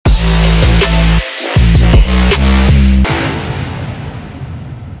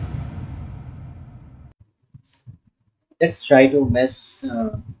Let's try to mesh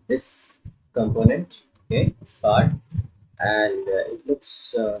this component, okay, this part, and it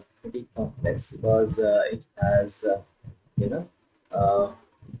looks pretty complex because it has you know uh,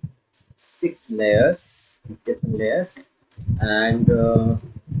 6 layers, different layers, and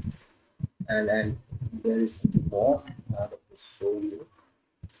and there is something more. Let me show you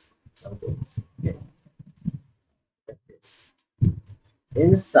something. Okay, like this.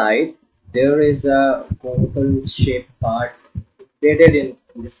 Inside there is a conical shaped part embedded in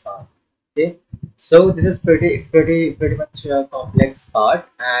this part. Okay, so this is pretty much a complex part,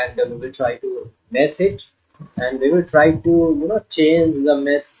 and we will try to mesh it, and we will try to change the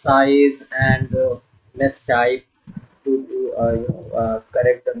mesh size and mesh type to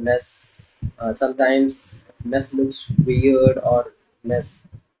correct the mess. Sometimes mess looks weird or mess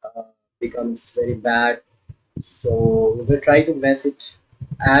uh, becomes very bad, so we will try to mess it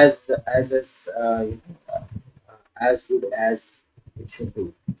as good as it should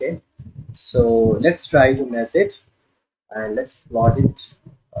be. Okay, so let's try to mess it and let's plot it.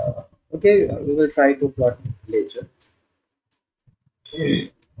 Okay, we will try to plot it later.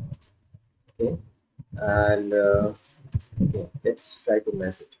 Okay, and okay, let's try to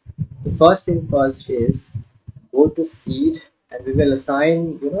mess it. The first thing first is go to seed, and we will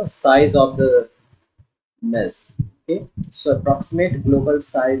assign size of the mesh. Okay, so approximate global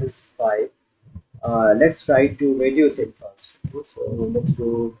size is 5. Let's try to reduce it first. Okay, so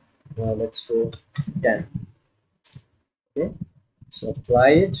let's do 10. Okay, so apply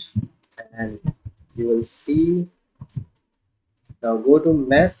it, and you will see. Now go to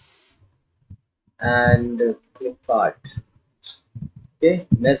mesh and click part. Okay,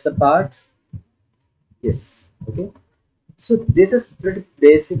 mesh the part. Yes. Okay, so this is pretty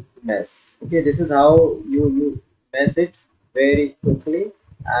basic mesh. Okay, this is how you mesh it very quickly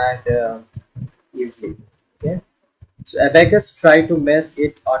and easily. Okay, so abacus try to mesh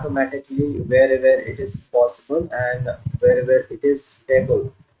it automatically wherever it is possible and wherever it is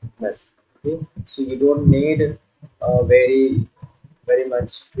stable mesh. Okay, so you don't need very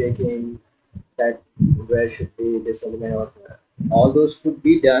much tweaking that where should be this element or all those could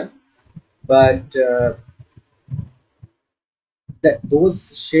be done, but that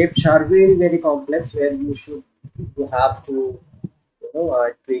those shapes are very complex where you have to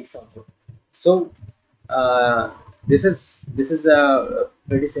tweak something. So this is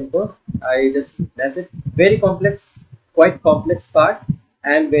pretty simple. I just mess it very complex, quite complex part,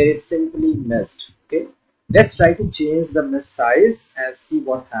 and very simply messed. Okay, let's try to change the mesh size and see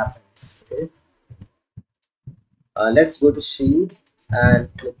what happens. Okay, let's go to sheet and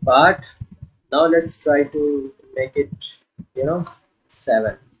click part. Now let's try to make it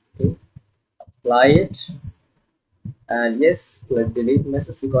 7. Okay, apply it, and yes, click delete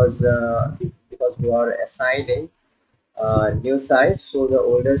message because we are assigning new size, so the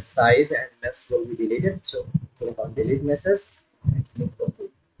older size and mesh will be deleted. So click on delete message and click OK.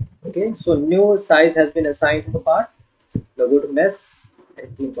 Okay, so new size has been assigned to the part. Now go to mesh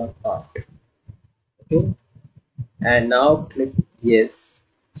and click on part. Okay, and now click yes.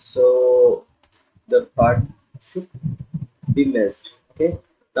 So the part should be missed. Okay,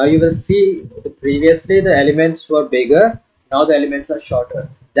 now you will see previously the elements were bigger, now the elements are shorter.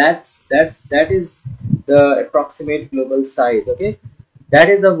 That is the approximate global size. Okay, that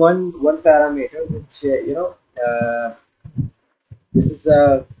is a one parameter which this is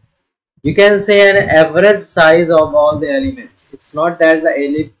a, you can say, an average size of all the elements. It's not that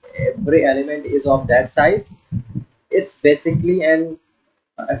every element is of that size. It's basically an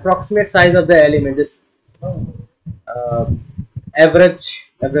approximate size of the element, just uh, average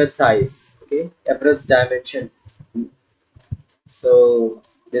size. Okay, average dimension. So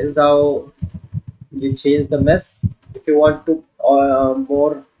this is how you change the mesh. If you want to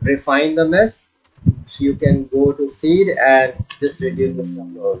more refine the mesh, so you can go to seed and just reduce this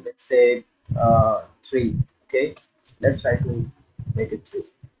number, let's say 3. Okay, let's try to make it 3,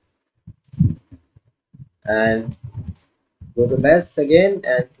 and go to mesh again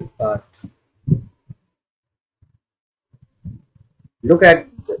and click part. Look at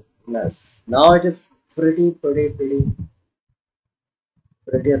the mesh. Now it is pretty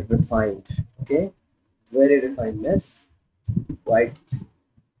refined. Okay, very refined mesh, quite.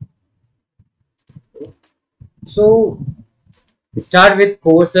 Okay. So start with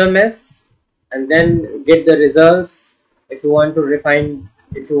coarser mesh and then get the results. If you want to refine,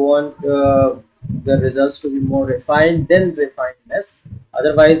 if you want the results to be more refined, then refine mesh.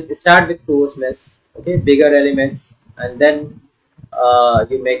 Otherwise start with coarse mesh. Okay, bigger elements, and then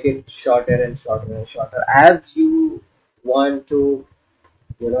you make it shorter and shorter and shorter as you want to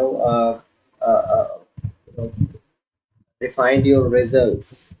you know uh, uh, uh, you know, refined your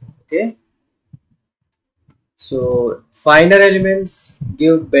results. Okay, so finer elements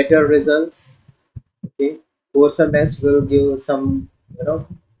give better results. Okay, coarser mess will give some, you know,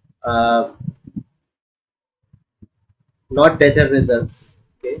 uh, not better results.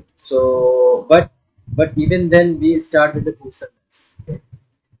 Okay, so but even then we start with the coarser mess. Okay,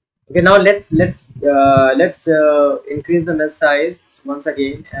 okay, now let's increase the mesh size once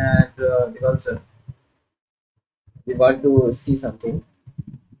again, and because we want to see something.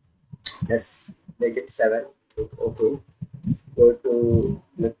 Let's make it 7. Okay, go to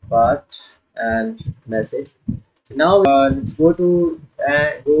the part and message. Now let's go to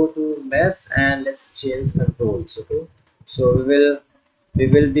mesh and let's change controls. Okay, so we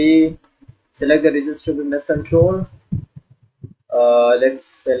will be select the regions to be mesh control. Let's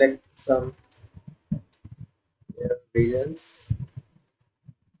select some regions.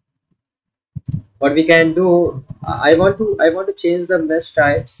 What we can do, I want to change the mesh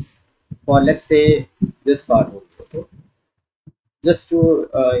types for, let's say, this part only. Okay, just to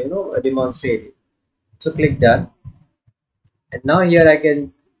demonstrate it. So click that, and now here I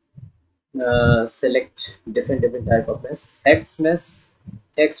can select different type of mesh,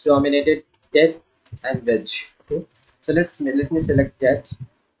 hex dominated, tet, and wedge. Okay, so let me select tet,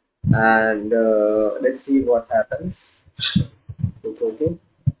 and let's see what happens. Okay,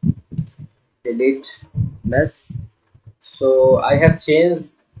 delete mesh. So I have changed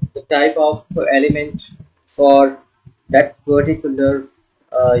the type of element for that particular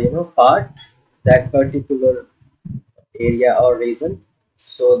part, that particular area or region.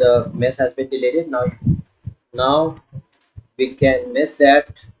 So the mesh has been deleted. Now we can mesh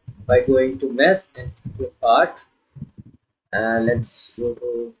that by going to mesh and to part, and let's go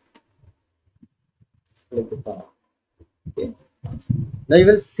to click the part. Okay, now you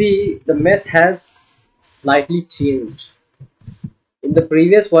will see the mesh has slightly changed. In the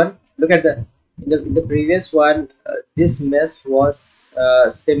previous one, look at the in the previous one, this mesh was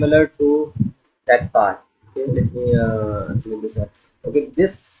similar to that part. Okay, let me select this one. Okay,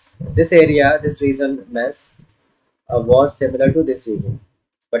 this area, this region mesh was similar to this region,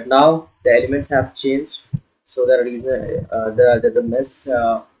 but now the elements have changed. So the reason the mesh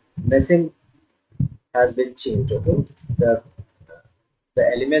meshing has been changed. Okay, the the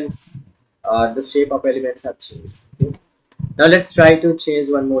elements, the shape of elements have changed. Okay, now let's try to change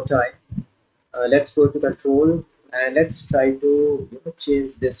one more time. Let's go to control, and let's try to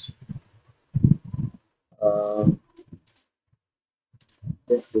change uh,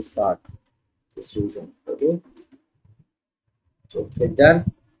 this part, this region. Okay, so click done.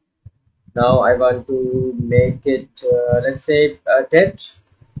 Now I want to make it, let's say, tet.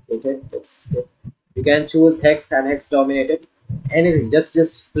 Okay, tet, you can choose hex and hex dominated, anything.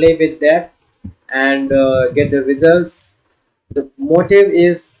 Just play with that and get the results. The motive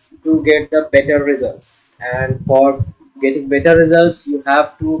is to get the better results, and for getting better results you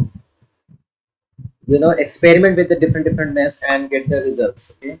have to experiment with the different mesh and get the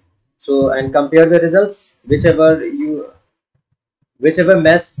results. Okay, so and compare the results, whichever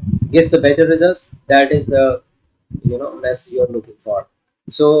mesh gives the better results, that is the mesh you're looking for.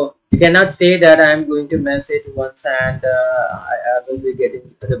 So you cannot say that I am going to mesh it once and I will be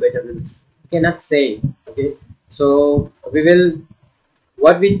getting the better results. You cannot say. Okay, so we will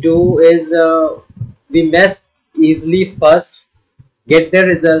what we do is, we mesh easily first, get the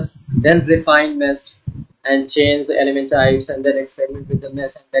results, then refine mesh and change the element types, and then experiment with the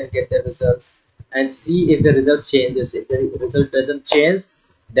mesh and then get the results and see if the results changes. If the result doesn't change,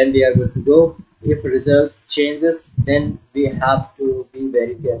 then we are good to go. If results changes, then we have to be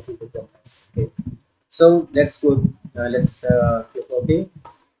very careful with the mesh. Okay, so let's go. Let's click OK,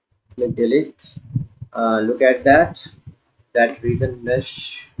 click delete. Look at that. That region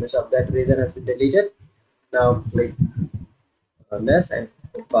mesh of that region has been deleted. Now click mesh and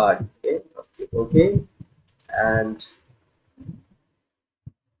part. Okay, click OK, and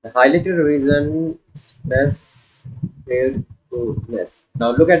the highlighted region mesh failed to mesh.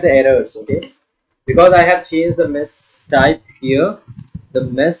 Now look at the errors. Okay, because I have changed the mesh type here, the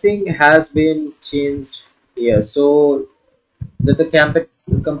meshing has been changed here. So the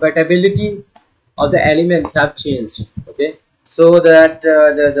compatibility of the elements have changed. Okay, so that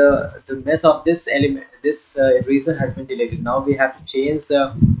the mesh of this element, this region has been deleted. Now we have to change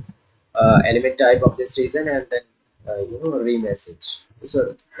the element type of this region and then remesh it.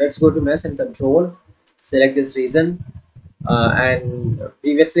 So let's go to mesh and control, select this region, and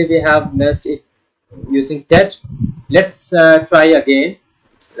previously we have meshed it using tet. Let's try again.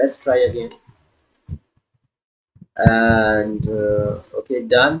 Let's try again, and okay,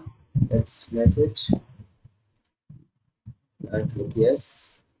 done. Let's mesh it. and click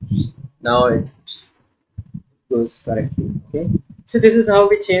yes. Now it goes correctly. Okay, so this is how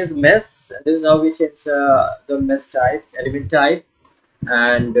we change mesh. This is how we change the mesh type, element type,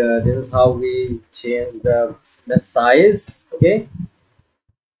 and this is how we change the mesh size. Okay,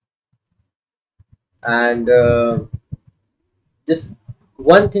 and just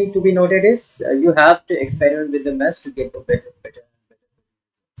one thing to be noted is you have to experiment with the mesh to get the better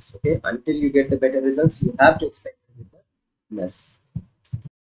results. Okay, until you get the better results, you have to experiment with the mesh.